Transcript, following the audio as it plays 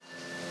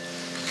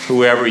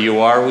Whoever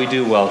you are, we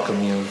do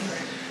welcome you.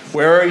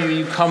 Wherever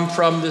you come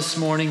from this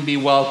morning, be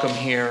welcome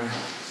here.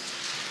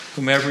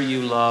 Whomever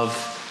you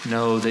love,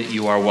 know that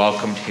you are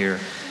welcomed here.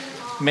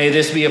 May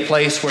this be a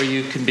place where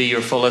you can be your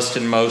fullest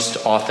and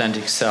most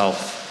authentic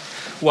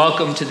self.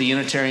 Welcome to the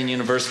Unitarian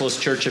Universalist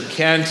Church of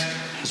Kent,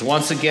 as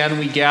once again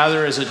we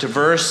gather as a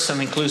diverse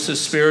and inclusive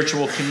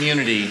spiritual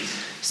community,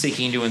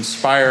 seeking to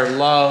inspire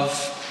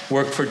love,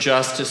 work for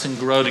justice, and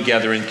grow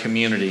together in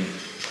community.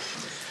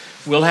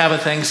 We'll have a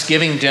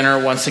Thanksgiving dinner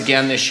once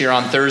again this year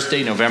on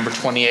Thursday, November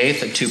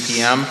 28th at 2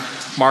 p.m.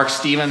 Mark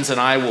Stevens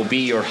and I will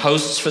be your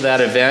hosts for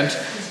that event.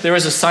 There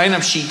is a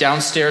sign-up sheet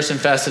downstairs in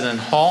Fessenden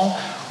Hall,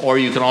 or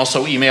you can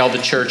also email the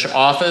church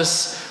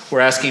office. We're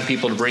asking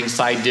people to bring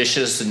side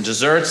dishes and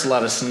desserts.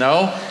 Let us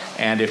know.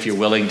 And if you're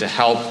willing to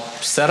help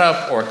set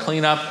up or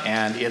clean up,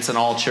 and it's an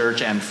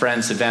all-church and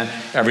friends event,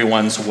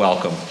 everyone's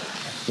welcome.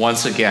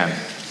 Once again,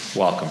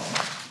 welcome.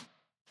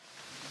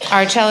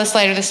 Our cellist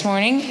later this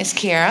morning is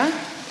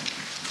Kiara.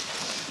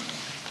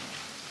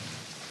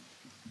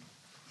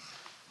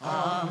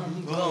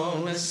 I'm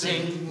gonna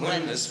sing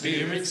when the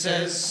Spirit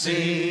says sing.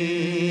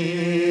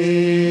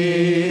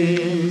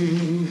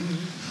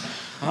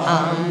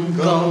 I'm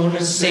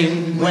gonna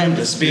sing when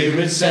the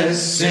Spirit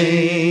says sing.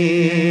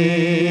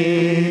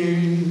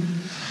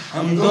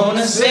 I'm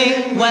gonna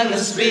sing when the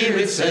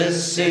Spirit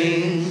says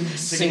sing.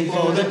 Sing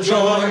for the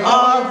joy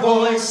our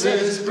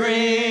voices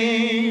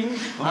bring.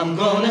 I'm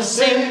gonna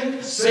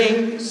sing,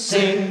 sing,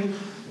 sing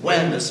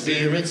when the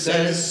Spirit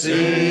says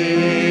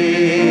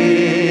sing.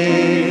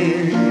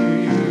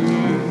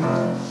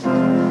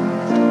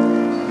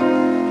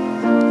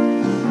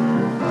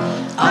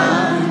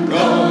 I'm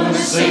gonna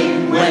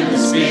sing when the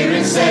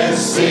Spirit says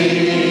sing.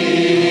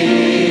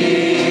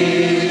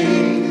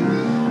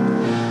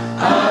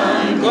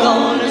 I'm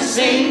gonna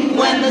sing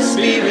when the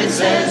Spirit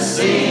says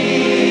sing.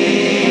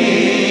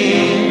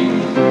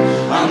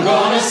 I'm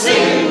gonna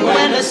sing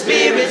when the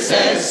Spirit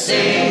says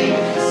sing.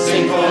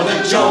 Sing for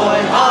the joy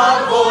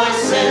our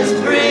voices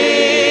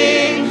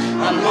bring.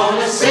 I'm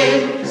gonna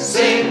sing,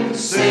 sing,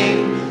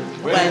 sing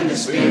when the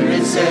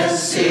Spirit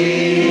says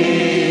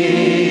sing.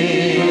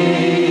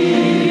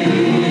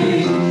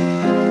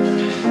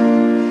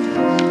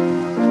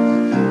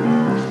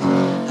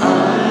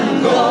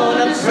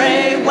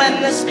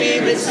 When the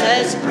Spirit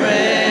says pray,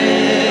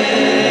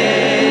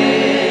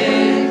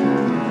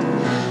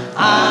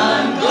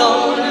 I'm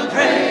gonna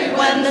pray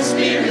when the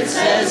Spirit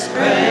says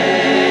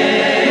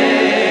pray.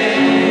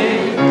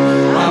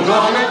 I'm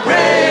gonna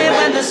pray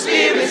when the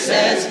Spirit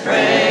says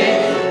pray.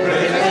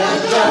 Pray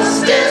that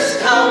justice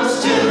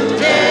comes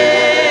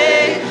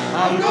today.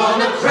 I'm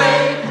gonna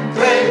pray,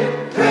 pray,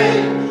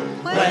 pray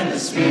when the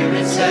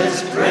Spirit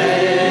says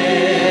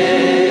pray.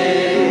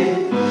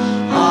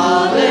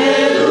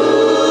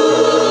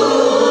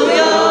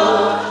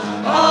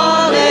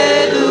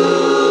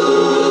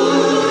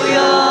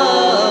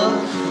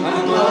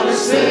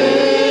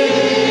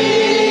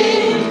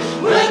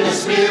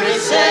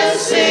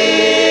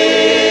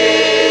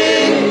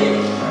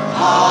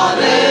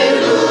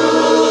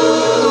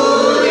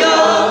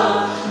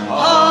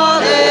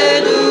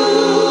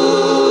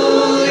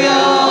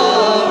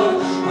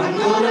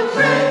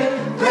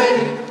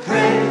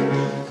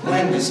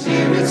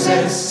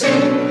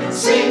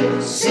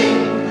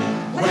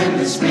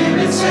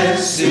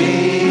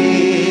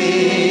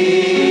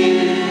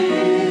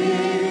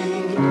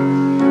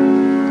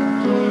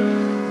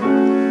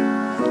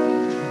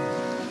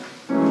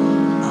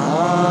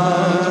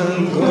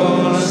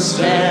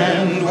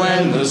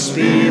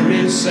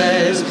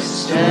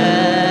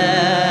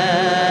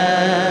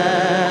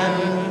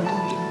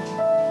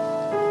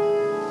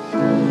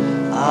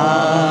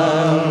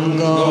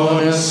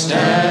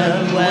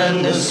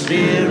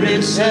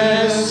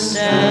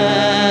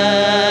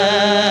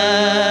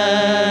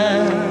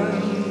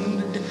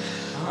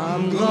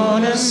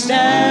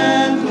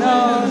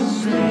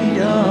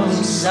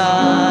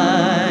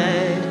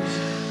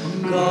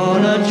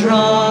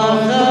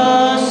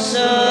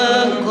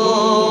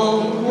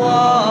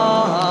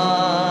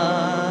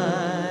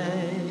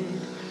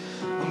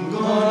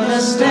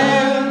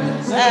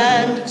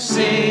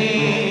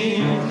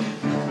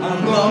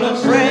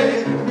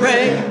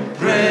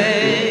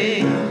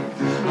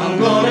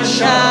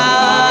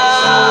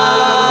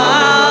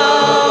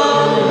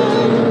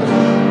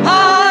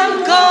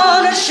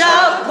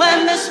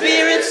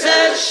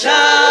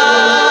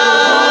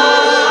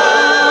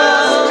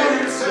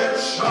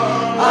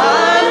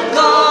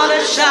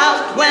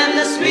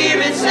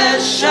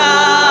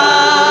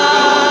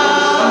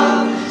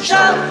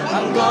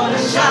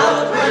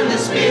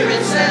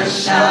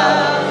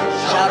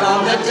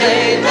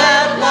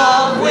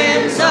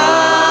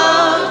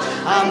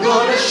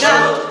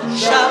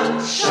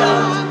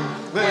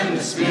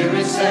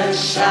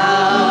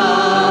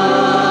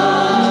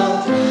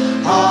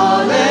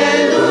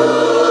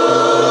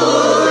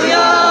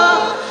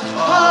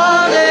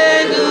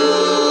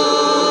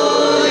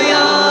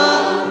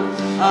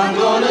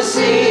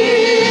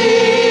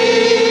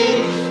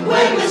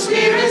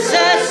 Spirit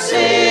says sing,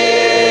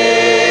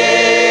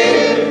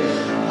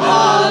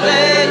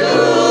 hallelujah.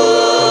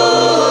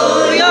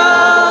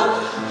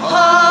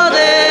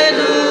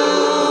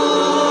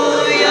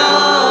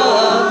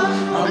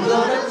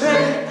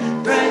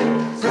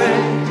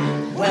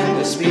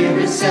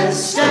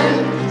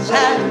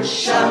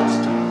 shout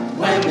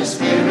when the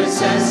Spirit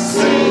says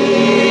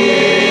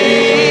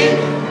sing.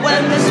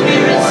 When the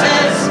Spirit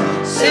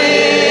says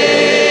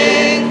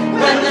sing.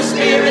 When the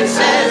Spirit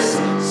says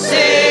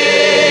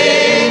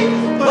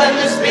sing. When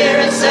the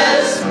Spirit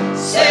says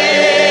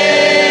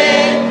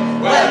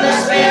sing. When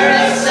the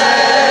Spirit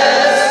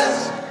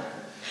says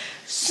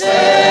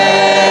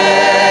sing.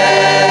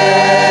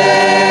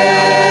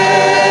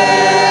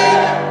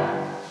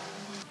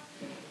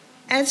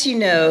 As you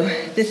know,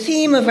 the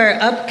theme of our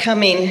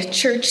upcoming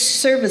church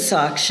service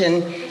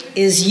auction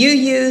is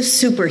UU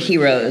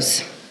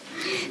Superheroes.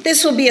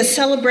 This will be a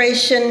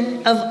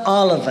celebration of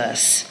all of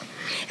us,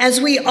 as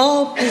we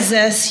all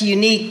possess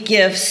unique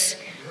gifts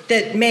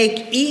that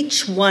make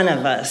each one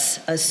of us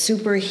a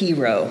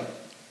superhero.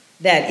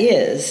 That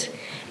is,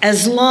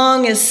 as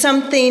long as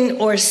something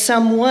or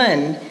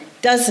someone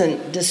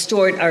doesn't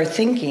distort our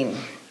thinking,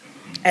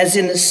 as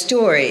in the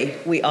story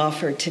we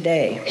offer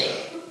today.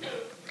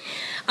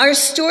 Our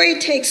story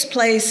takes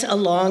place a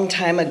long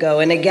time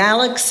ago in a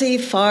galaxy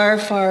far,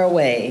 far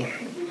away.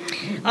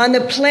 On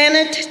the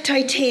planet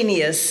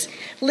Titanius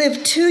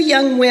lived two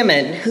young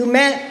women who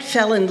met,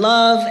 fell in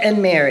love,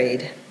 and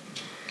married.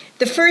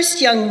 The first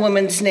young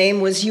woman's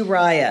name was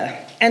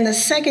Uriah, and the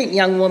second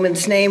young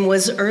woman's name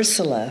was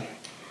Ursula.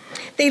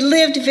 They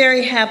lived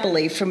very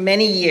happily for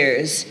many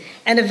years,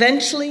 and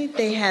eventually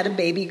they had a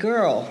baby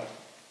girl.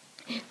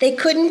 They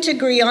couldn't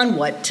agree on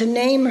what to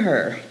name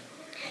her.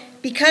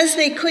 Because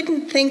they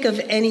couldn't think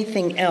of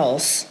anything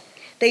else,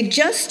 they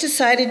just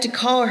decided to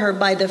call her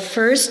by the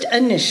first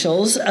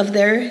initials of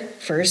their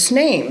first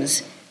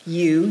names,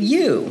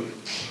 UU.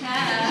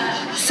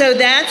 So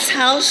that's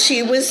how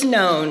she was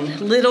known,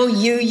 little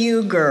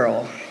UU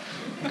girl.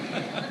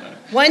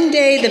 One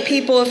day, the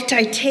people of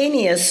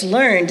Titanius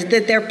learned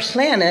that their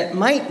planet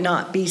might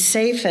not be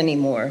safe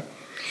anymore.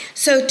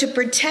 So to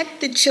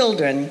protect the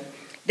children,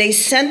 they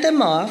sent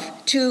them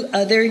off to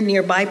other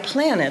nearby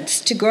planets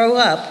to grow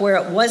up where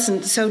it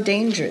wasn't so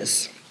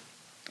dangerous.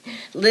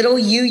 Little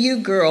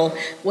UU girl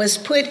was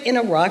put in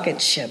a rocket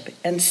ship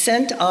and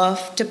sent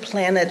off to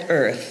planet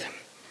Earth.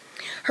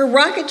 Her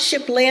rocket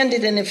ship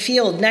landed in a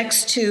field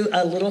next to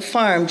a little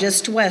farm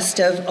just west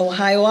of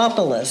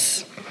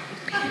Ohiopolis.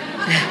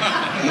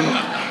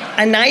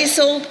 A nice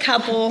old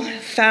couple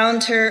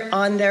found her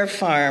on their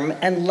farm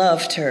and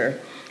loved her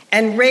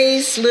and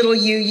raised little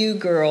UU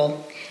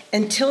girl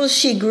until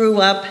she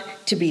grew up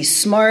to be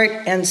smart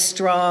and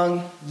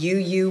strong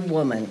UU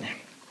woman.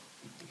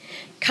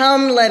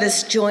 Come, let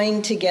us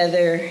join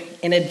together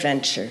in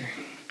adventure.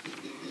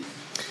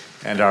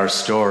 And our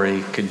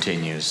story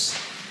continues.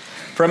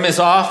 From his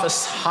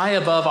office high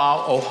above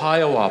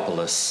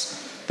Ohiopolis,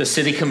 the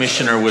city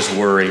commissioner was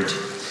worried.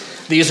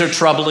 These are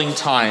troubling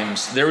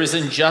times. There is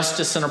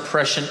injustice and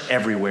oppression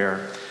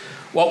everywhere.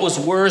 What was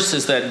worse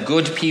is that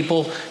good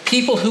people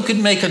who could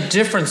make a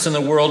difference in the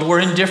world, were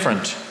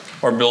indifferent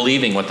or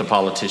believing what the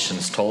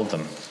politicians told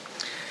them.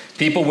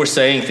 People were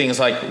saying things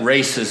like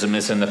racism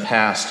is in the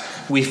past.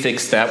 We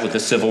fixed that with the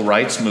civil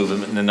rights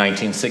movement in the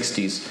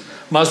 1960s.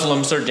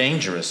 Muslims are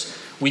dangerous.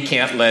 We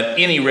can't let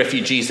any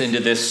refugees into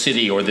this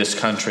city or this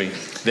country.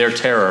 They're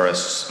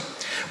terrorists.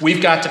 We've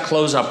got to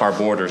close up our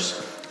borders.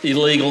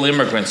 Illegal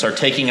immigrants are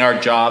taking our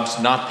jobs,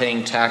 not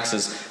paying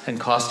taxes, and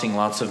costing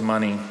lots of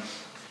money.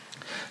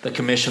 The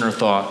commissioner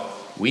thought,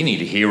 we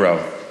need a hero.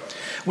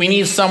 We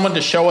need someone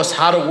to show us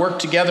how to work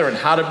together and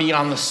how to be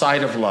on the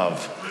side of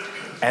love.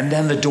 And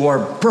then the door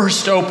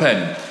burst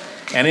open,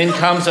 and in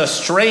comes a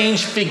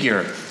strange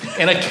figure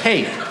in a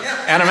cape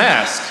and a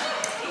mask.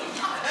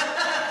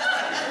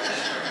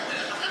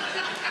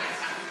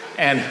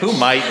 And who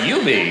might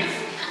you be?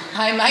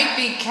 I might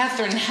be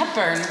Katharine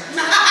Hepburn.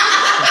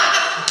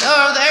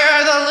 Oh, there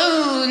are the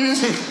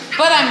loons.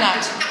 But I'm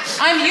not.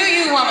 I'm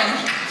UU woman.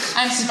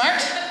 I'm smart,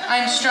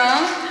 I'm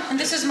strong, and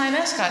this is my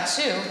mascot,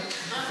 too.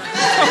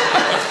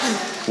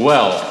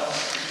 Well,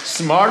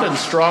 smart and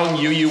strong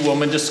UU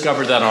woman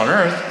discovered that on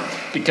Earth,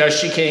 because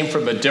she came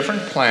from a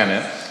different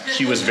planet,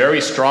 she was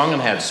very strong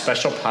and had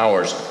special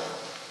powers.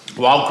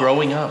 While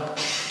growing up,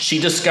 she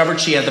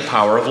discovered she had the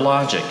power of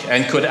logic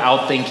and could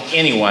outthink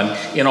anyone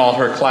in all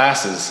her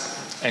classes,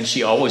 and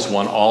she always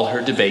won all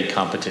her debate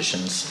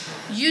competitions.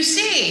 You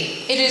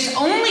see, it is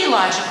only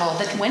logical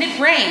that when it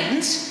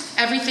rains,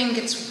 everything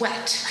gets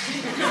wet.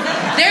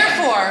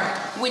 Therefore,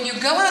 when you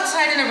go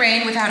outside in the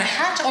rain without a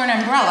hat or an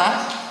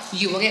umbrella,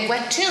 you will get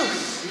wet too.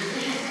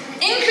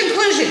 In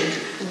conclusion,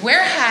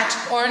 wear a hat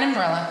or an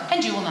umbrella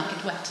and you will not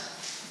get wet.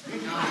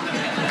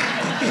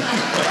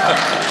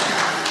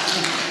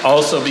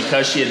 Also,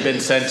 because she had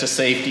been sent to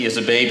safety as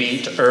a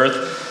baby to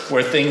Earth,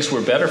 where things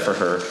were better for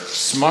her,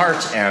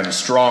 smart and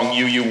strong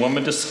UU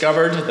woman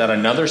discovered that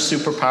another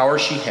superpower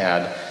she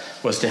had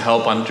was to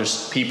help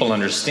people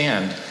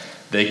understand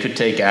they could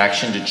take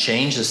action to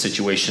change the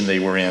situation they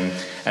were in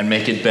and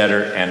make it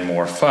better and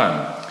more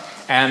fun.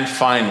 And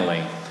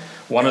finally,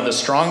 one of the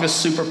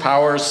strongest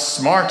superpowers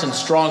smart and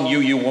strong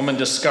UU woman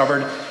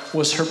discovered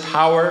was her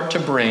power to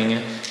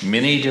bring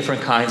many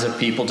different kinds of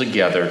people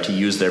together to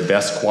use their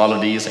best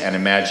qualities and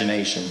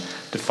imagination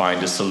to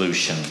find a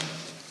solution.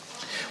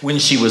 When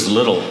she was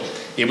little,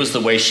 it was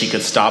the way she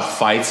could stop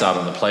fights out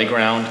on the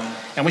playground.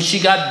 And when she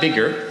got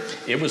bigger,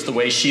 it was the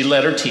way she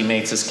led her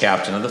teammates as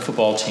captain of the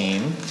football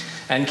team,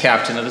 and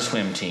captain of the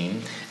swim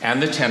team,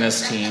 and the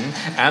tennis team,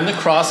 and the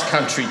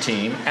cross-country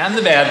team, and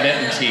the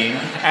badminton team,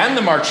 and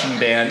the marching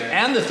band,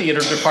 and the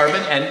theater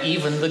department, and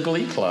even the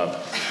glee club.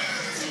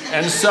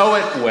 And so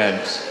it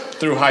went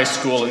through high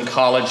school and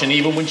college, and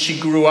even when she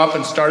grew up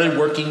and started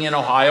working in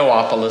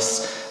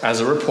Ohiopolis as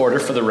a reporter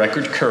for the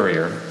Record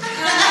Courier,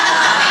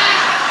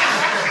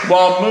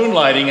 while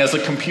moonlighting as a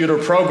computer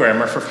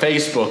programmer for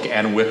Facebook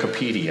and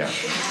Wikipedia.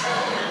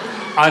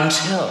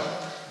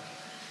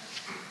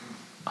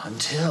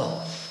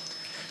 Until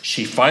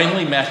she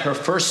finally met her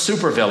first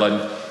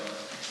supervillain,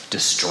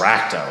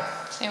 Distracto.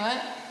 Say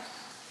what?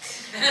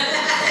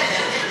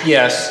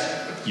 Yes,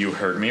 you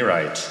heard me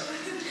right.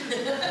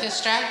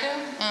 Distracto?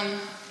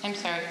 I'm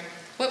sorry.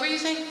 What were you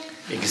saying?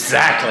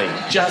 Exactly,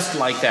 just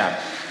like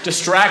that.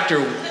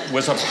 Distractor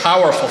was a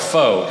powerful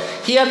foe.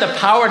 He had the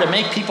power to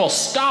make people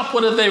stop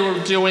what they were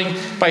doing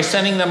by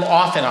sending them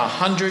off in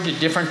 100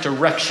 different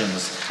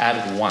directions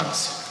at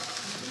once.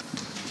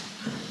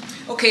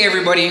 Okay,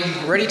 everybody,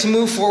 ready to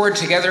move forward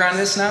together on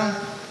this now?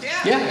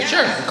 Yeah,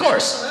 sure, of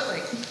course.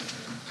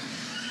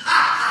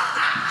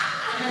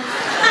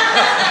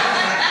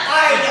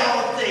 I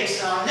don't think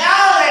so.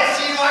 Now let's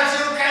see what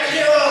you can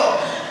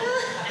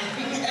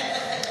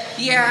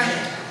do. Yeah,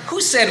 who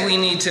said we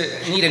need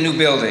a new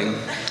building?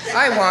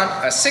 I want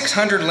a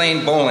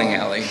 600-lane bowling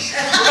alley.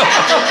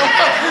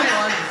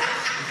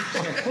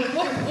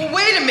 Well,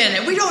 wait a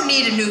minute. We don't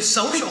need a new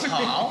social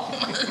hall.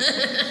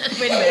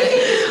 Wait a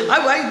minute.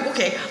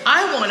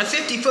 I want a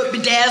 50-foot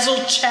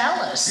bedazzled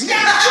chalice. No.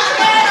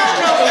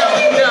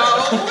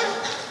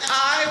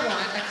 I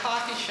want a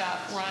coffee shop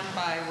run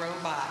by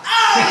robots.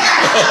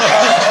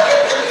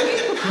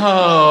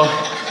 Oh,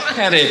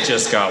 and it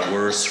just got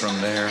worse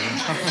from there.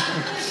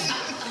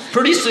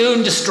 Pretty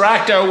soon,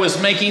 Distracto was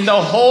making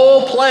the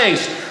whole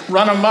place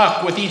run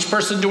amok, with each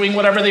person doing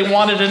whatever they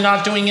wanted and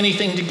not doing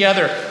anything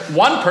together.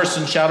 One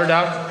person shouted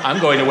out, "I'm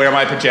going to wear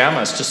my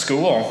pajamas to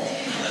school."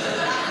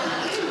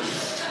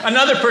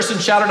 Another person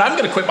shouted, "I'm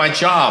going to quit my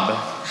job."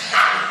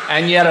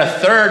 And yet a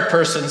third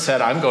person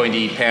said, "I'm going to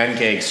eat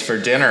pancakes for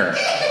dinner."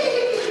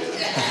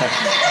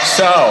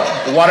 So,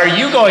 what are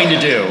you going to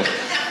do? I'm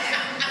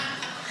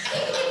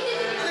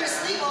going to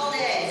sleep all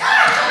day.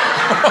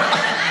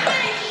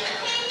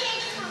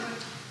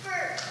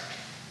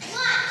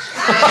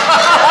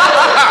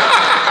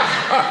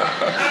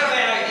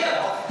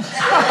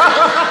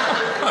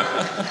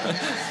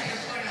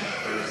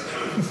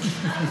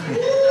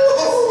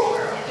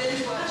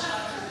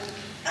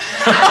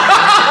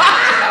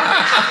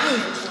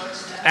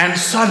 And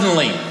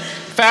suddenly,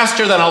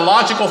 faster than a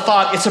logical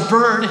thought, it's a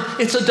bird,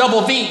 it's a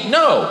double V.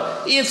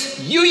 No, it's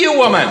You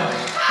Woman.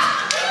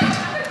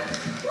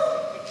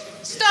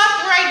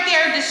 Stop right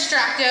there,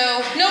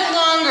 Distracto. No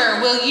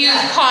longer will you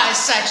cause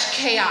such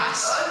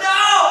chaos.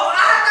 No,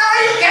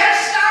 you can't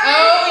stop me.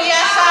 Oh,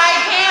 yes, I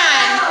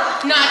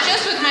can. Not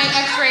just with my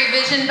X-ray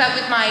vision, but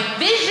with my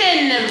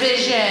vision.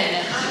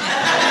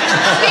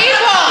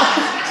 People,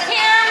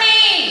 hear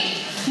me.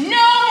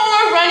 No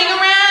more running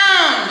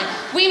around.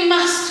 We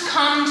must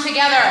come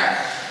together.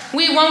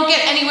 We won't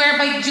get anywhere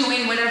by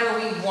doing whatever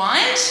we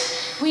want.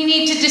 We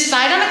need to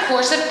decide on a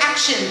course of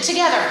action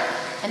together,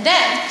 and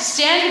then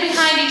stand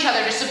behind each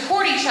other to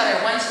support each other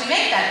once we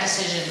make that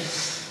decision.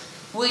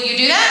 Will you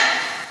do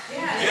that?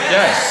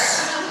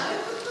 Yes.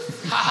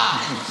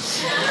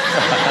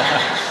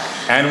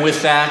 And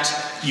with that,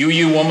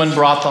 You Woman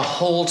brought the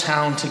whole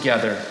town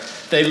together.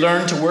 They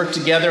learned to work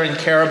together and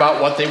care about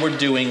what they were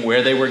doing,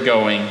 where they were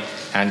going,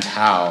 and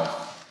how.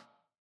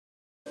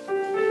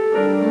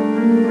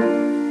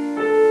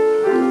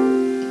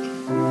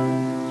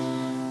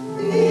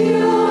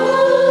 Your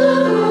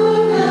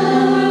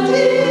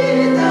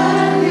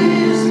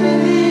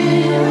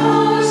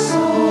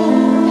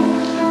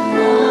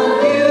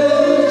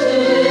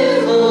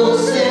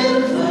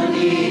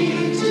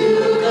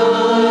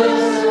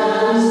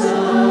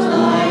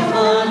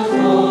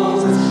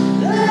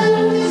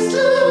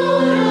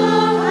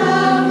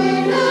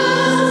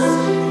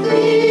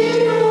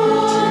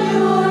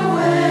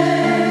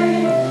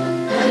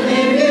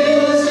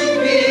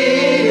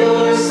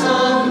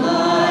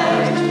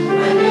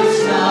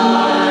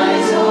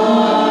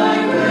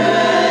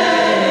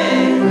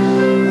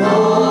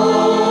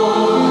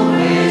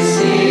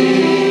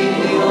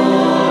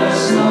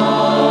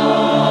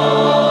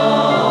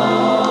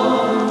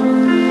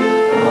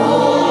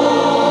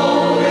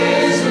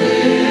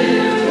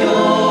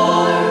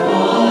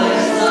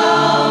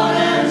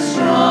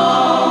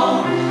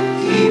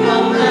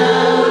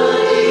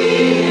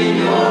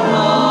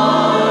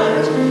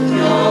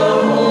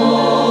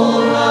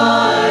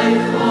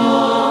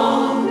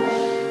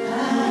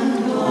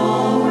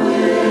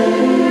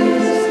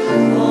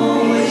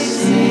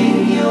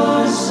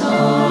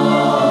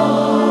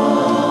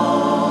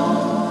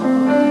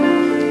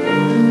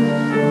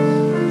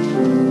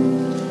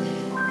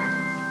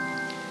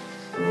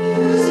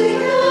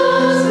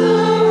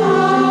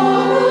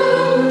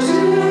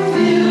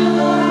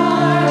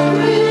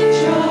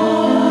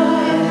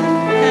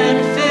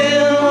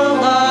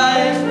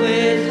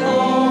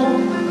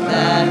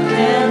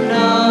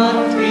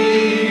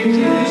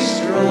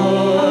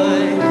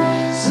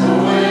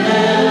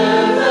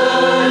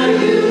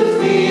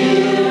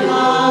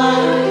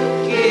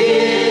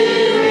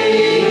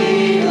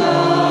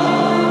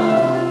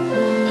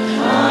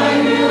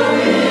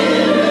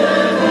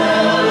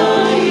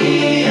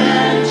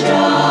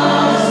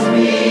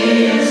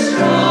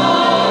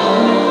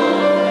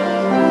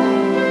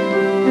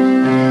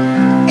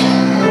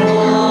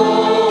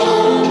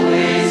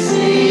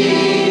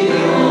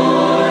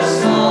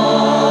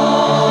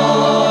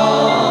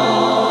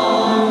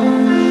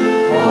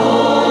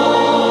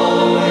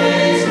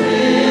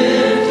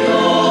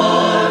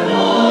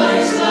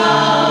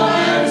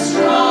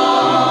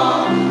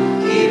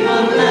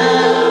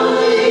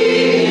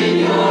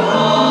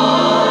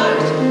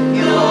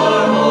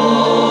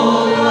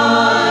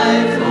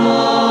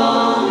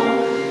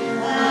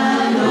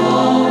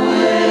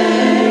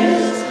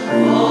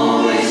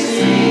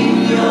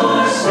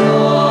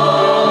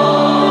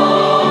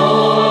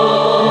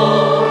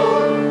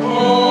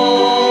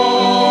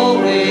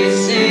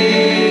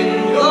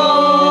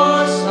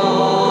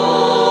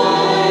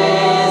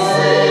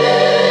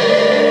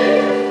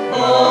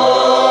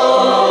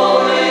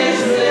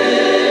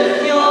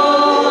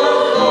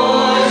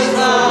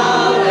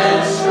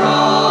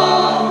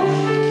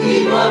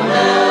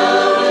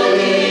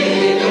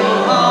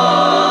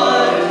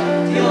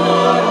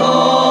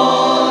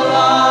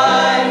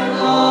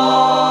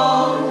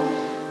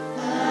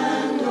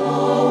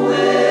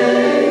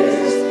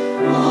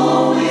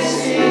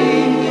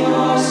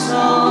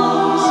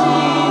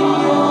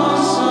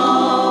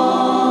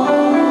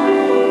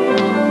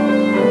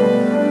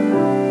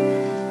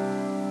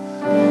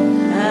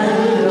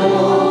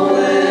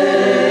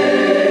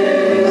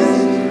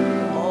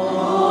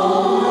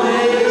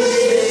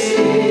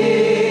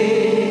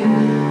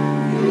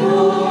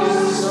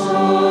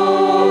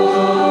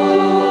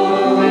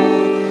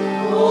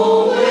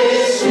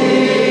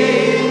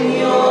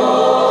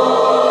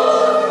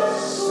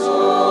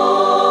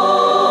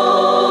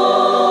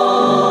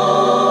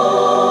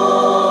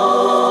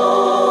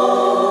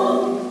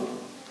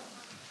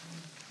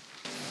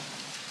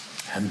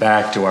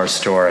back to our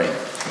story.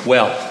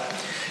 Well,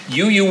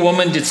 UU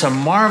Woman did some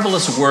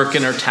marvelous work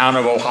in her town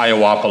of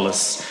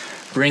Ohiopolis,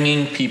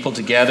 bringing people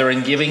together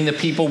and giving the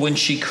people, when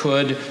she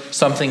could,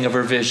 something of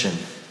her vision.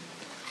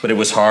 But it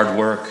was hard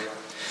work.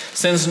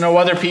 Since no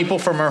other people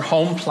from her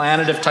home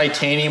planet of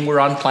Titanium were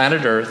on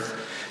planet Earth,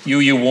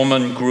 UU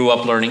Woman grew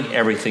up learning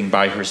everything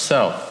by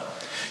herself.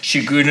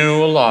 She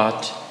knew a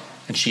lot,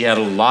 and she had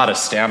a lot of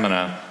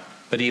stamina,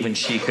 but even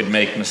she could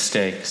make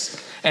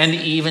mistakes. And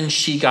even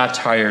she got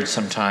tired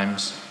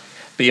sometimes.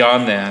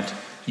 Beyond that,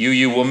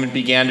 UU Woman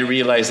began to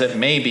realize that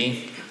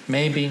maybe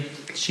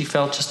she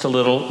felt just a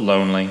little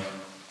lonely.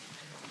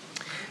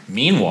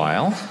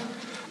 Meanwhile,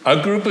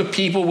 a group of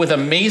people with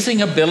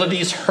amazing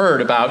abilities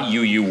heard about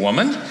UU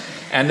Woman,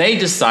 and they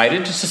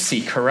decided to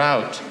seek her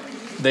out.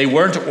 They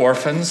weren't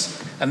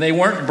orphans, and they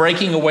weren't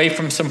breaking away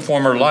from some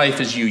former life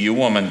as UU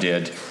Woman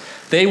did.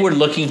 They were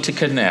looking to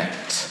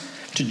connect,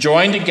 to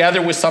join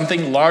together with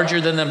something larger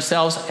than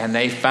themselves, and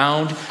they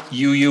found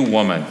UU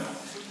Woman.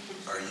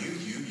 Are you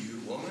UU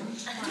Woman?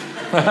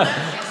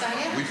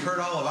 We've heard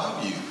all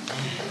about you.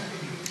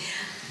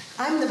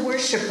 I'm the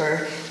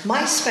worshiper.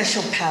 My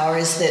special power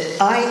is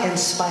that I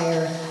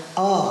inspire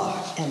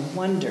awe and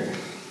wonder.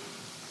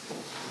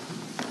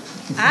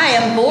 I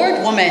am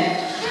Board Woman.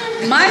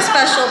 My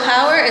special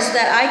power is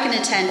that I can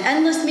attend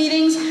endless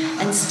meetings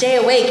and stay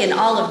awake in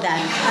all of them.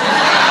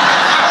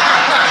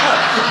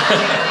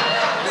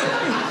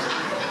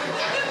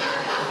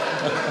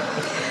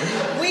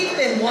 We've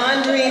been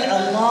wandering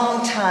a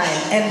long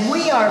time, and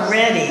we are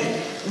ready.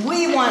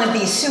 We want to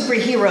be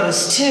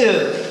superheroes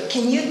too.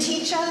 Can you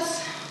teach us?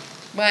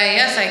 Why,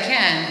 yes, I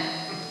can.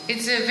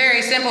 It's a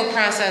very simple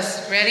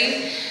process.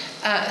 Ready?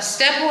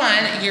 Step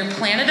 1, your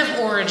planet of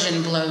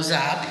origin blows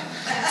up.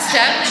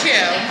 Step 2.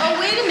 Oh,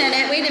 wait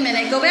a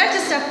minute. Go back to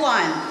step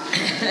 1.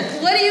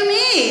 What do you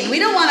mean? We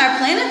don't want our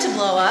planet to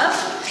blow up.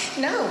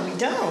 No, we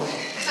don't.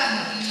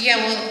 Yeah,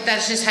 well,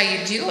 that's just how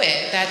you do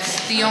it.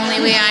 That's the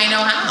only way I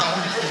know how.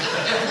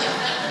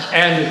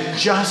 And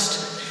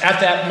just at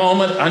that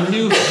moment, a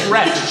new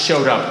threat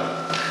showed up.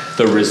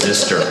 The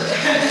Resistor.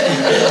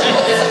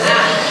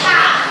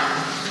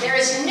 There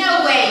is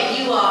no way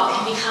you all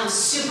can become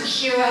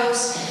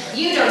superheroes.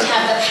 You don't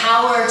have the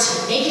power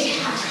to make it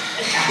happen.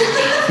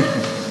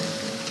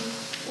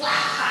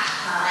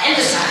 And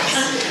besides,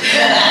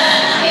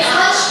 it's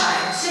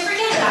lunchtime, so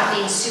forget about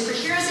being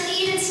superheroes and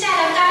eat instead.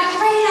 I've got a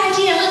great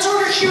idea. Let's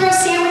order hero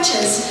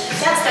sandwiches.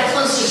 That's the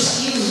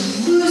closest you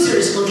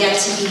losers will get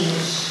to being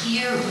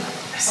heroes.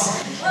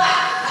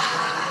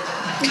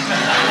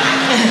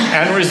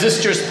 And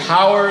Resistor's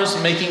powers,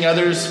 making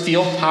others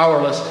feel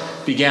powerless,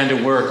 began to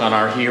work on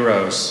our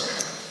heroes.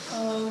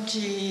 Oh,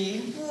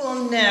 gee,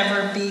 we'll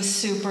never be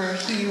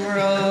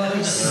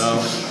superheroes.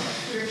 No.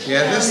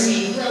 Yeah,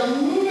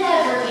 We'll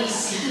never be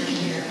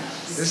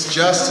superheroes. this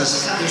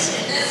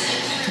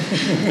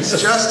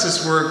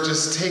justice work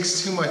just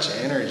takes too much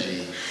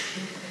energy.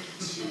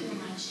 Too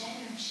much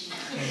energy.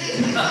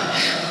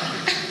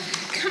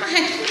 Come on,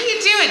 what are you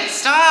doing?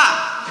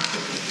 Stop.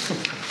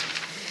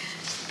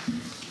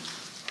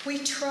 We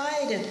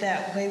tried it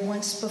that way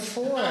once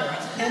before,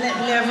 and it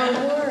never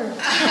worked.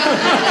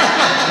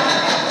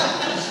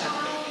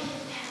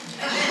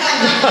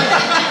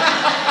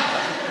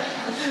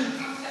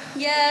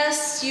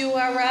 Yes, you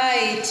are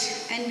right.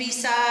 And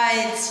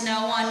besides,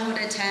 no one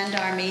would attend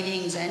our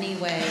meetings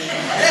anyway.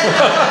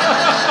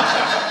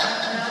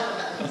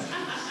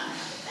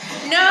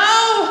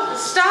 No!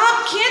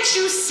 Stop! Can't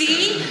you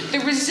see? The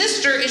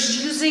Resistor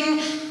is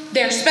using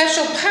their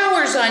special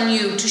powers on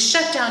you to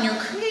shut down your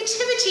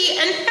creativity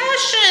and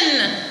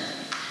passion.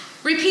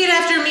 Repeat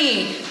after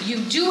me.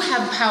 You do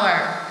have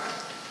power.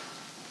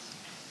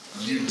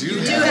 You do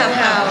have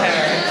power.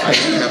 I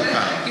do have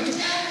power.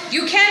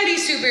 You can be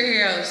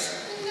superheroes.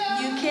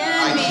 You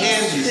can be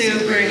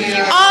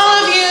superheroes.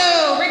 All of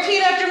you,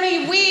 repeat after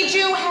me. We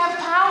do have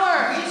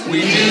power.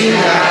 We do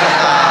have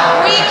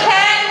power. We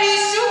can be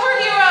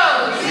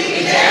superheroes.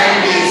 We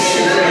can be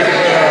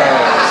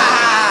superheroes.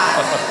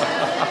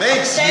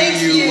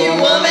 Thanks, you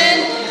woman.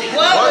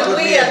 What would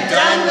we have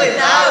done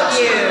without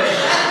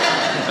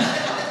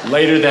you?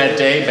 Later that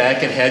day,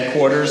 back at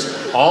headquarters,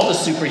 all the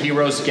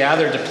superheroes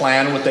gathered to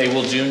plan what they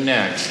will do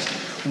next.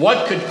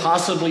 What could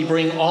possibly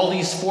bring all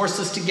these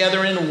forces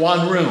together in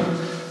one room?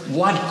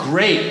 What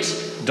great,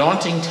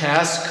 daunting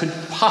task could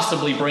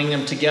possibly bring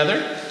them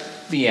together?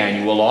 The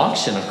annual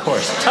auction, of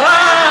course.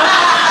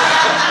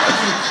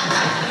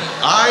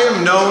 I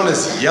am known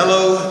as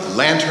Yellow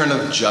Lantern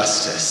of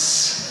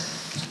Justice.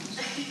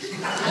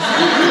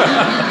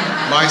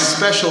 My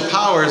special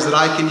power is that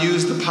I can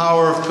use the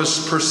power of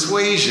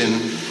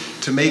persuasion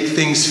to make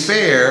things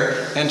fair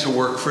and to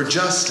work for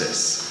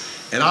justice.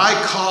 And I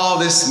call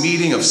this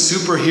meeting of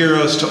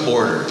superheroes to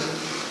order.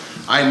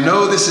 I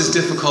know this is a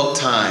difficult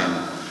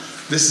time.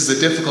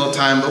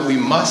 But we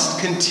must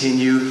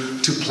continue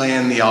to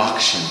plan the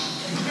auction.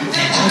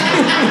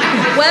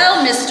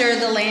 Well, Mr.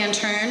 the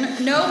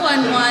Lantern, no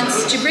one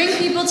wants to bring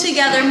people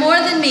together more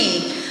than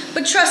me.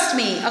 But trust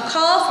me, a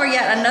call for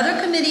yet another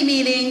committee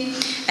meeting,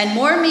 And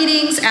more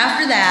meetings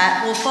after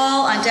that will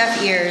fall on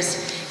deaf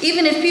ears,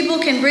 even if people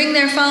can bring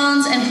their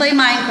phones and play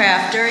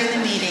Minecraft during the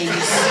meetings.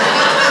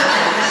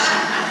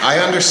 I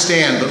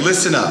understand, but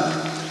listen up.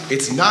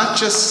 It's not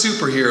just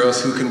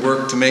superheroes who can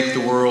work to make the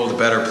world a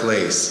better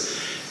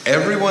place.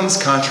 Everyone's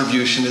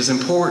contribution is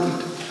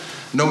important.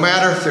 No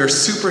matter if they're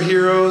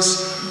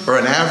superheroes or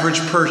an average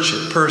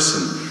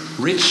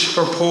person, rich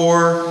or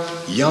poor,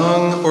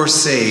 young or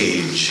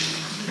sage.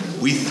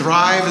 We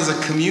thrive as a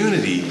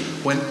community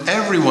when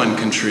everyone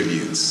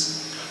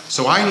contributes.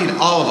 So I need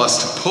all of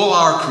us to pull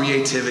our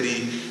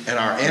creativity and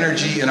our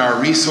energy and our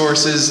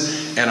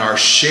resources and our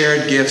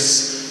shared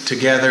gifts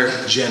together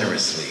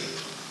generously.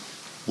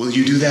 Will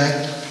you do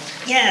that?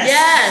 Yes.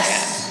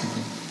 Yes.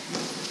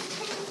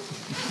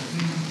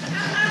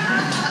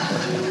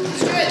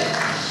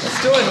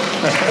 Let's do it.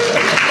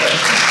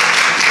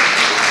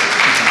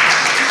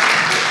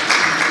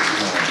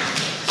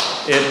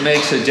 It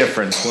makes a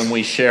difference when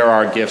we share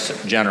our gifts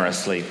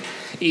generously.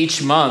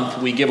 Each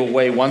month, we give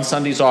away one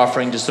Sunday's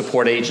offering to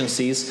support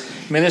agencies,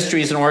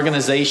 ministries, and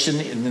organizations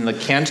in the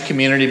Kent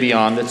community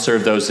beyond that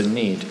serve those in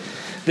need.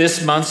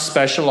 This month's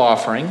special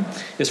offering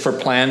is for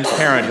Planned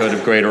Parenthood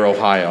of Greater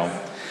Ohio.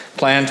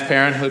 Planned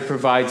Parenthood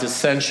provides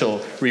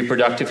essential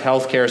reproductive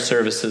health care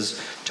services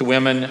to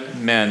women,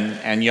 men,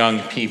 and young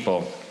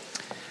people.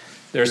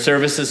 Their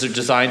services are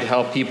designed to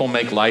help people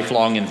make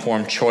lifelong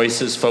informed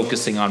choices,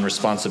 focusing on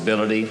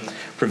responsibility,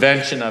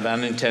 prevention of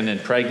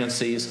unintended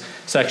pregnancies,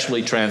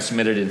 sexually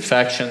transmitted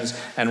infections,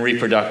 and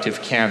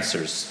reproductive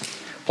cancers.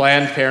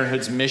 Planned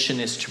Parenthood's mission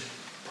is to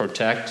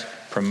protect,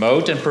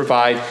 promote, and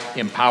provide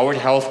empowered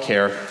health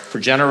care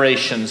for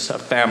generations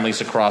of families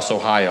across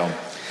Ohio.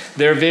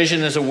 Their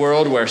vision is a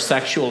world where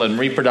sexual and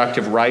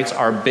reproductive rights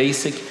are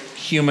basic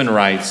human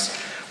rights,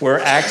 where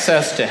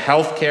access to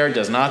health care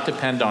does not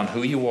depend on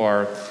who you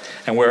are,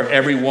 and where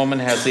every woman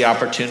has the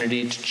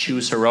opportunity to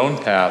choose her own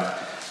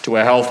path to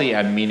a healthy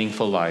and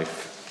meaningful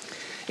life.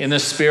 In the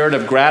spirit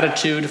of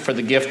gratitude for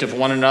the gift of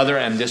one another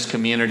and this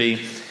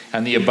community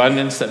and the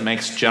abundance that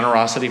makes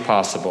generosity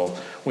possible,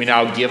 we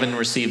now give and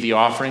receive the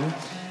offering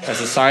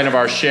as a sign of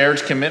our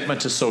shared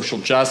commitment to social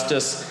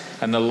justice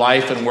and the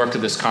life and work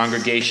of this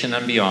congregation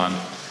and beyond.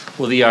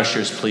 Will the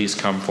ushers please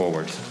come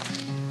forward?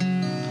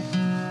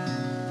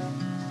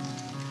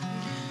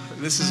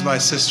 This is my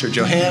sister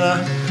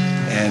Johanna,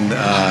 and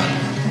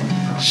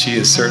she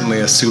is certainly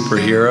a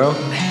superhero.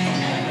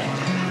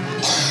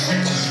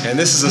 And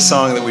this is a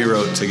song that we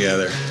wrote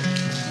together.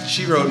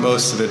 She wrote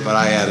most of it, but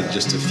I added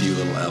just a few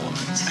little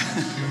elements.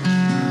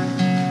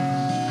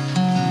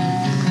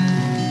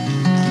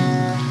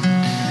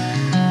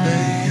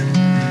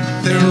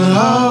 There will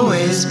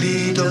always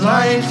be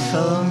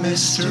delightful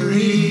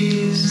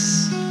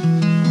mysteries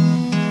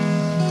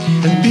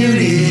and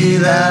beauty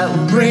that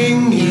will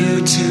bring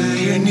you to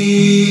your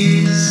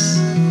knees.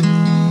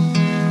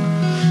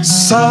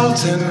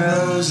 Salt and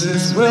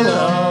roses will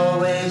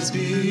always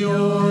be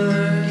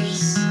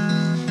yours,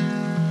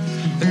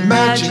 and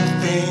magic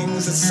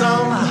things that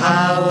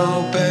somehow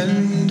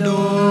open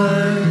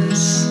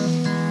doors.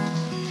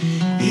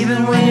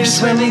 Even when you're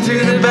swimming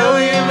through the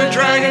belly of a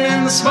dragon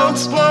and the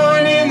smoke's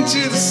blowing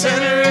into the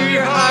center of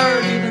your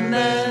heart, even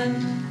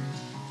then.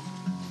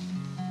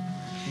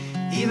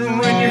 Even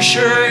when you're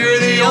sure you're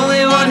the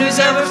only one who's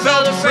ever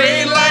felt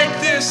afraid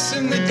like this,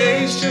 and the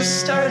day's just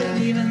started,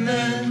 even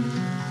then.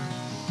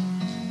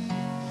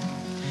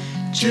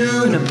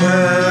 Juniper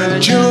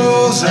and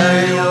jewels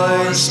are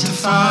yours to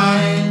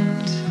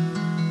find.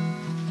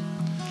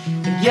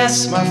 And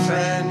yes, my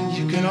friend,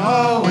 you can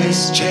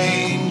always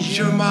change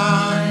your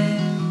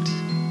mind.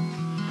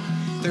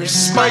 There's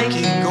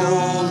spiky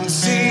golden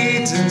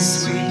seeds and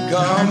sweet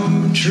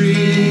gum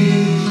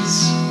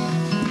trees.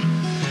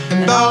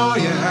 And all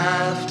you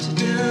have to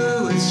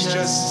do is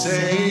just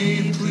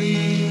say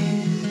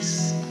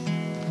please.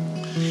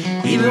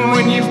 Even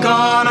when you've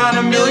gone on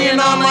 1,000,000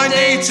 online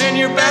dates and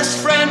your best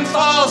friend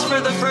falls for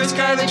the first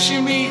guy that she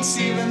meets,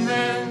 even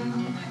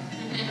then.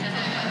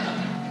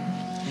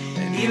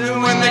 And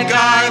even when the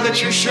guy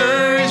that you're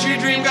sure is your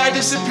dream guy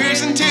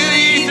disappears into the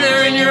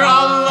ether and you're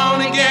all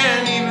alone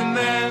again, even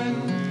then.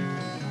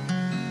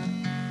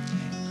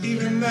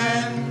 Even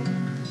then.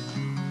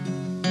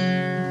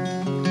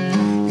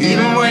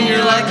 Even when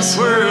you're like a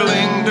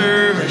swirling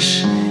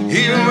dervish,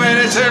 even when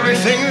it's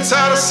everything that's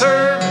out of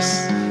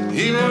service,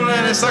 even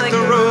when it's like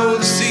the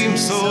road seems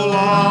so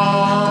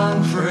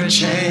long for a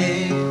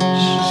change.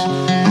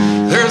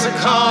 There's a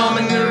calm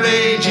in the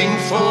raging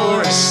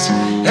forest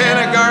and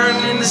a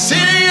garden in the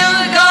city of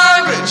the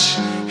garbage.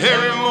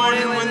 Every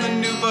morning when the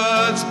new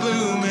buds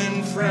bloom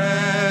and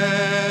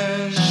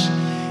fresh,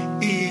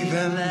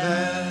 even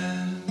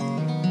then.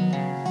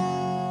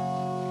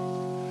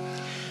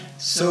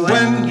 So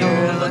when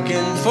you're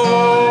looking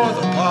for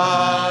the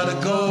pot of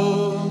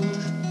gold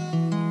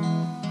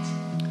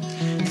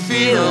and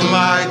feel,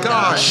 my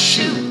gosh,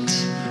 shoot,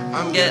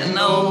 I'm getting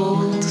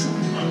old.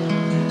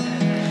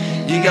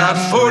 You got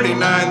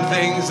 49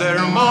 things that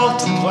are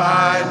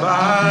multiplied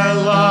by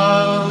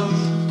love.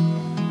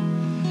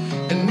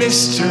 And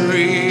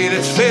mystery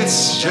that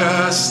fits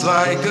just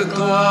like a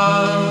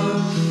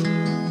glove.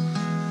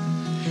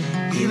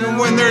 Even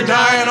when they're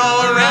dying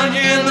all around you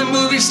and the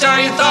movie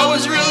star you thought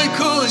was really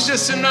cool is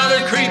just another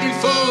creepy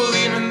fool.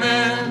 Even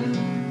then,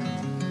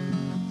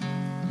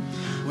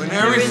 when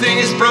everything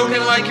is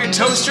broken like your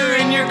toaster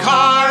in your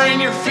car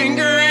and your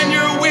finger and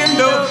your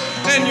window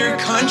and your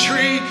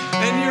country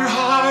and your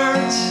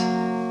heart,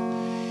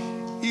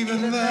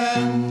 even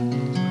then,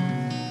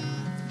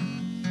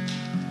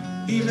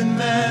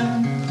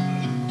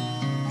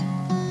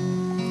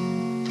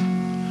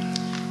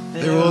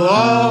 there will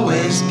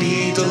always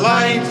be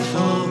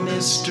delightful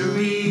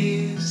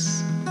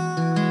mysteries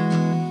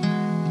and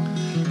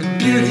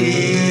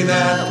beauty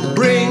that will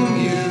bring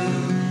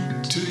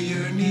you to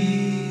your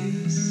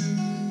knees.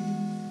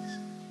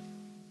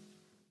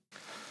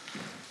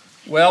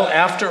 Well,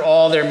 after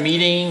all their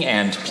meeting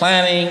and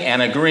planning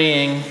and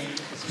agreeing,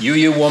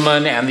 Yu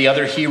Woman and the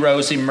other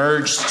heroes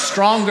emerged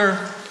stronger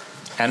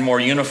and more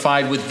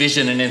unified with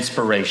vision and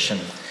inspiration.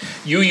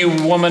 Yu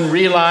Woman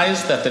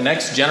realized that the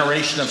next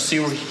generation of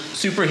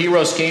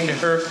superheroes came to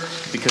her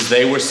because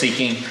they were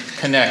seeking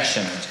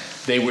connection.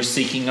 They were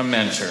seeking a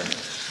mentor.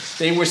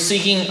 They were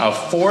seeking a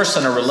force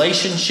and a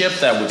relationship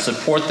that would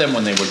support them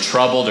when they were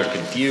troubled or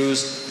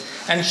confused,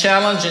 and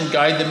challenge and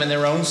guide them in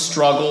their own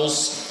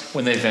struggles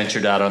when they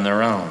ventured out on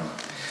their own.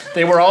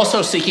 They were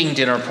also seeking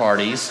dinner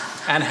parties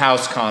and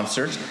house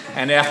concerts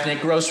and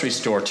ethnic grocery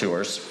store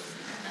tours.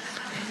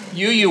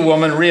 Yu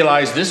Woman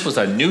realized this was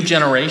a new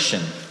generation,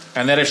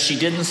 and that if she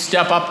didn't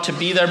step up to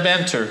be their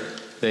mentor,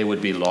 they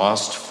would be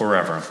lost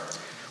forever.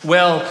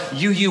 Well,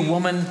 Yu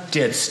Woman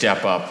did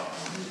step up,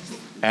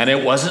 and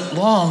it wasn't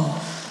long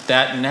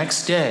that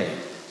next day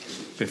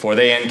before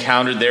they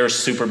encountered their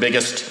super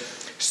biggest,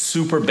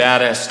 super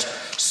baddest,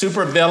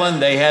 super villain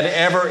they had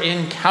ever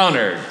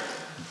encountered.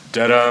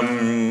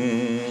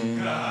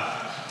 Da-dum!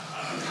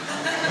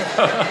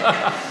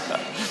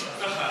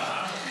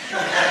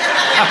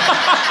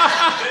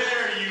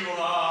 There you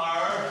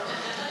are.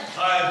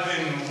 I've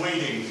been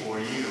waiting for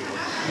you.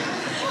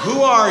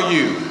 Who are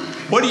you?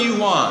 What do you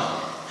want?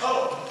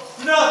 Oh,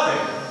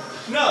 nothing.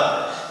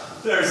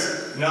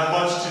 There's not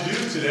much to do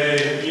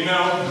today, you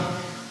know.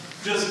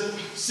 Just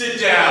sit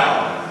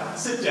down.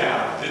 Sit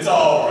down. It's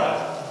all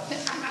right.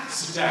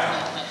 Sit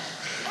down.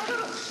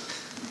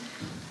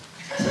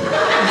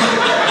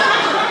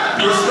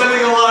 You're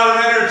spending a lot of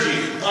energy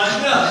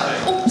on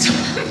nothing.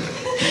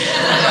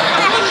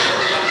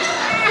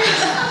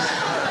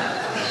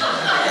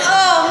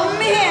 Oh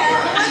man,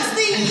 what's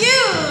the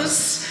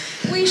use?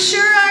 We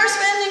sure are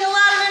spending a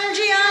lot of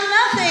energy on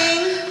nothing.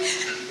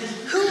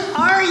 Who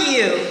are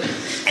you?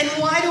 And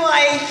why do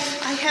I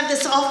have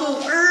this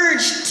awful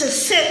urge to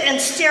sit and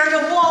stare at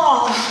a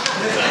wall?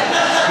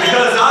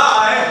 Because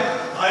I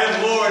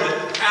am Lord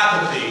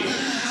Apathy.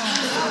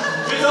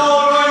 It's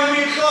all going to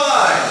be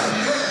fine.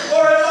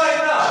 Or it might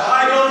not.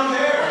 I don't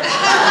care.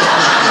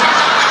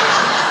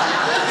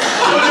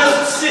 So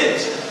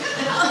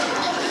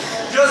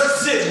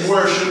just sit,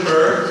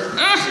 worshiper,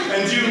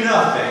 and do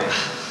nothing.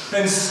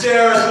 And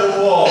stare at the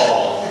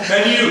wall.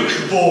 And you,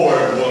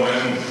 bored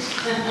woman,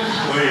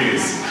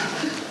 please,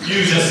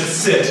 you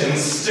just sit and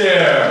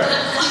stare.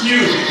 You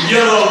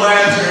yellow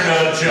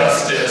lantern of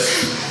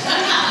justice.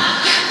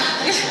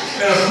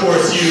 And of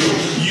course you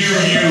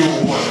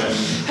woman.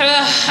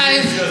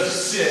 You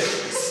just sit,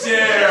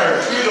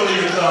 stare, twiddle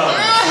your thumbs.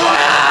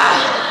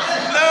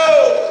 No!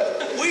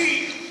 We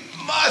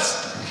must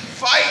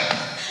fight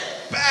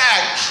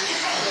back!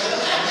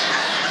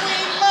 We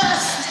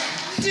must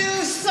do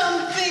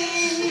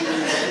something.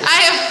 I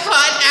have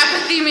fought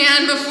Apathy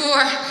Man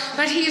before,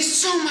 but he is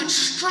so much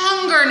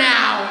stronger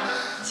now.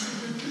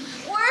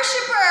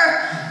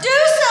 Worshipper, do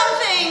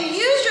something.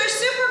 Use your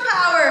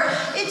superpower.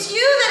 It's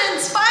you that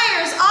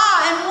inspires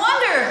awe and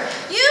wonder.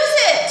 Use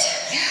it.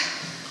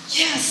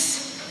 Yes.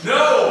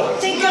 No!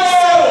 Think of No!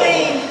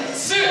 something.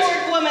 Sit!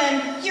 Bored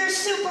woman, your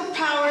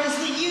superpower is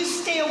that you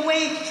stay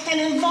awake and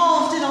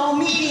involved in all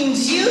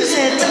meetings. Use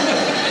it.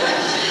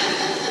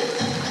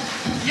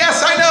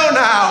 Yes, I know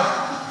now!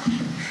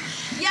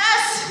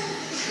 Yes,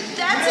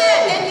 that's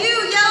it. And you,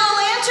 Yellow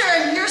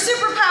Lantern, your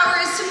superpower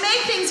is to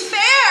make things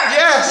fair.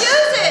 Yes.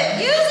 Use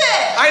it. Use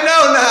it. I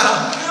know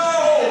now!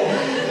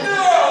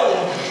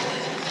 No!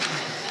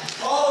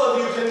 All of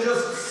you can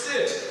just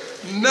sit.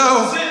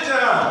 No, Sit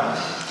down.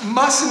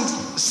 mustn't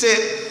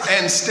sit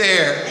and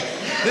stare.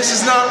 This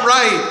is not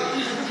right.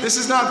 This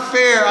is not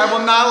fair. I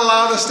will not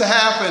allow this to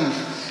happen.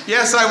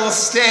 Yes, I will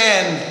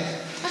stand.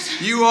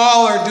 You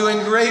all are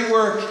doing great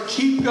work.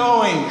 Keep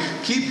going.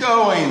 Keep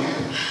going.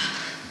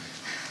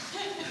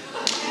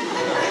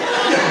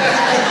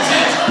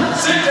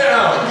 Sit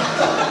down.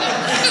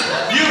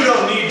 You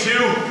don't need to.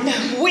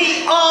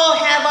 We all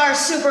have our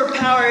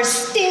superpowers.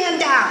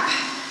 Stand up.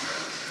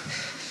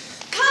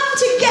 Come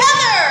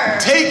together.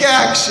 Take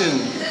action.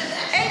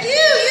 And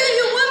you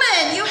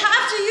woman, you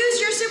have to use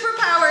your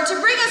superpower to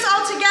bring us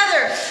all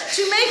together,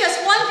 to make us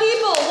one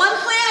people, one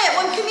planet,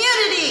 one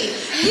community.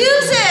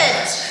 Use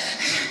it.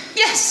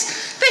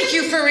 Yes, thank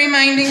you for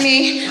reminding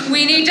me.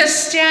 We need to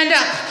stand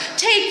up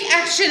Take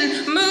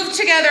action. Move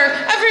together.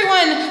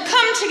 Everyone,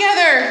 come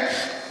together.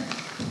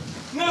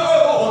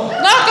 No!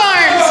 Lock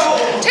arms.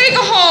 No! Take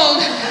a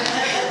hold.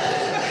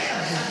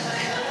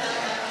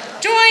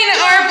 Join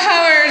our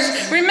powers.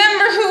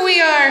 Remember who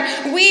we are.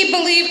 We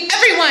believe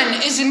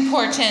everyone is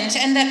important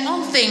and that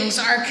all things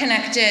are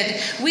connected.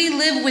 We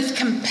live with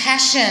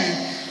compassion.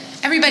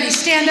 Everybody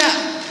stand up.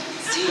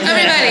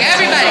 Everybody.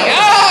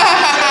 Oh!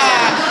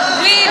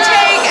 We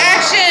take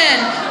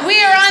action.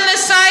 We are on the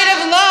side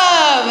of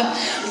love.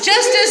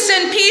 Justice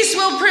and peace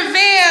will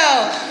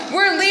prevail.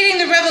 We're leading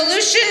the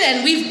revolution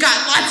and we've got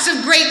lots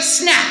of great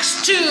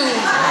snacks too.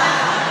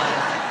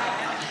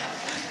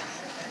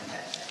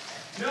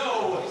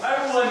 No,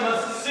 everyone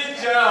must sit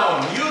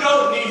down. You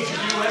don't need to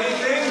do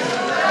anything.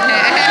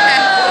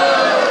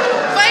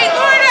 Fight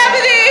Lord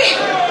Apathy!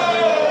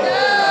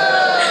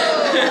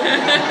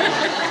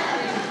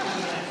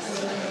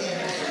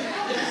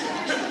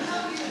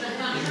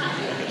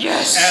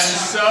 Yes! And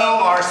so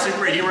our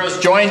superheroes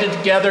joined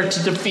together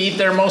to defeat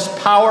their most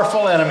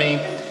powerful enemy.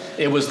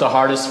 It was the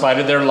hardest fight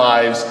of their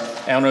lives,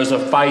 and it was a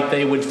fight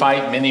they would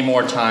fight many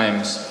more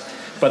times.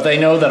 But they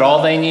know that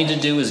all they need to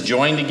do is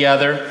join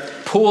together,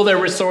 pool their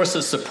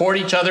resources, support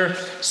each other,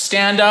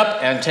 stand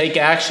up and take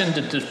action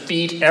to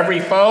defeat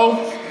every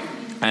foe,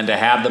 and to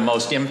have the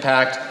most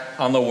impact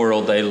on the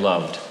world they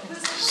loved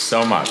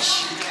so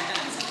much.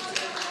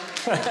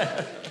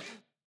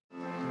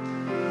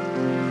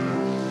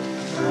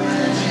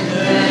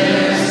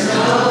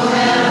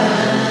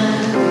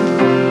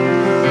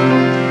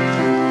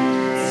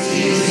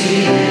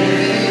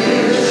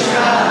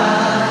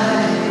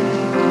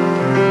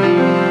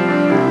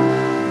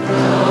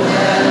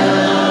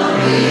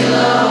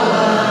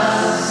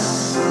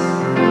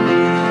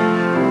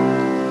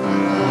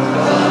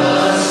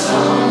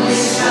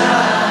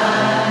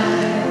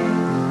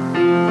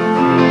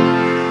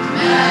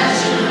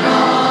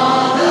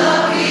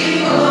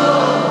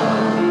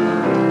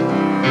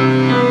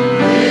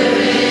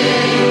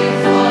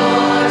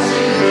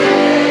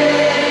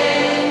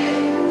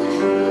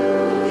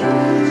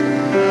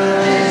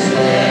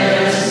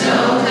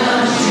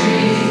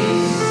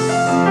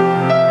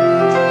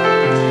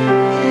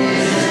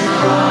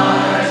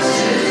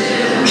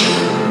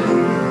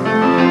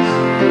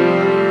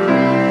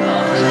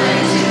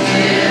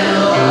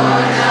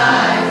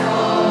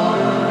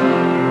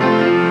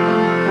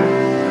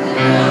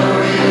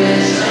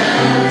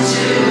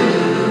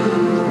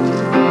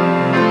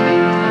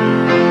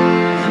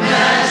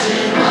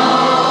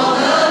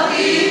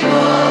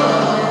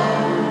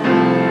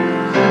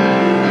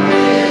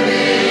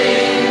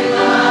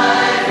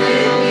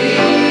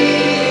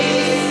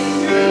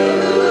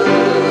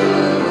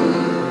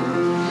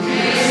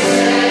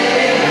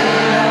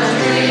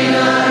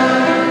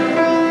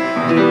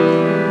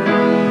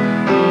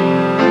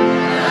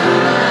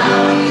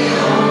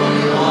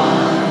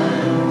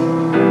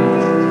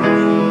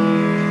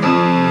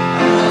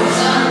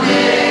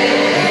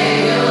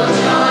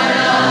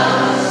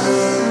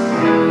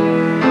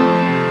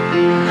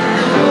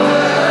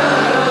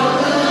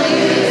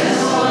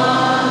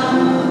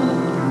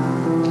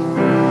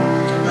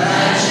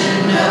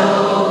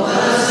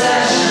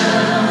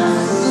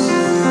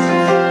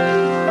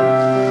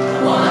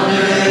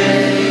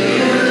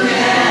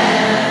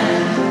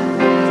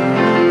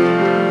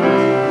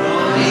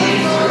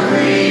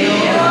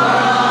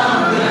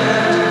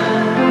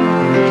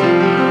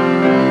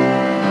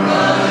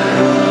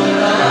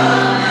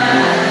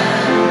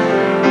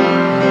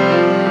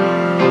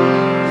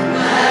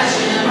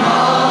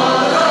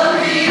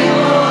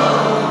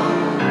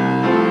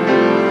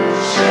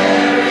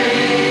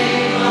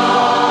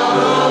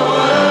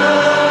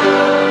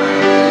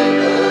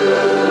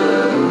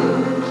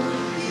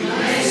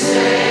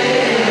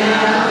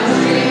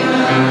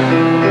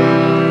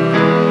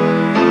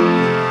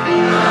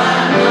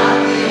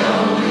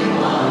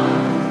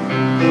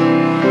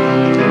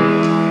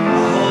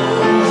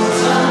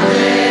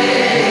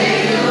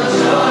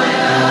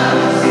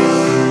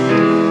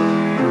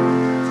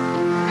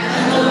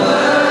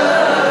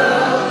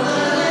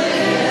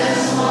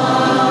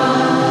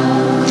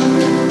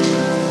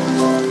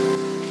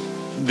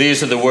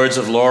 These are the words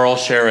of Laurel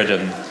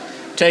Sheridan.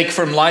 Take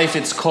from life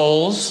its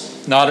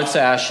coals, not its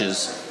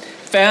ashes.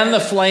 Fan the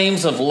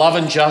flames of love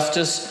and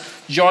justice.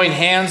 Join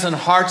hands and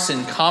hearts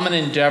in common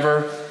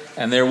endeavor,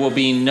 and there will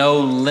be no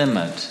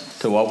limit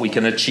to what we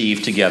can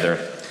achieve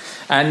together.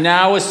 And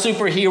now, as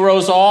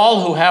superheroes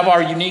all who have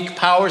our unique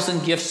powers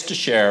and gifts to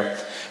share,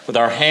 with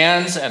our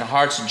hands and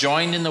hearts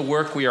joined in the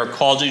work we are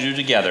called to do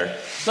together,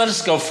 let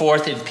us go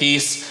forth in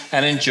peace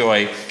and in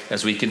joy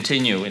as we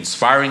continue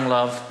inspiring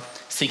love,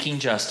 seeking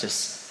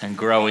justice, and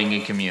growing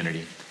in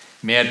community.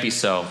 May it be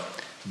so.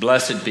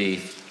 Blessed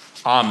be.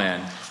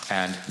 Amen.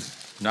 And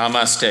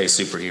namaste,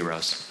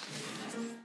 superheroes.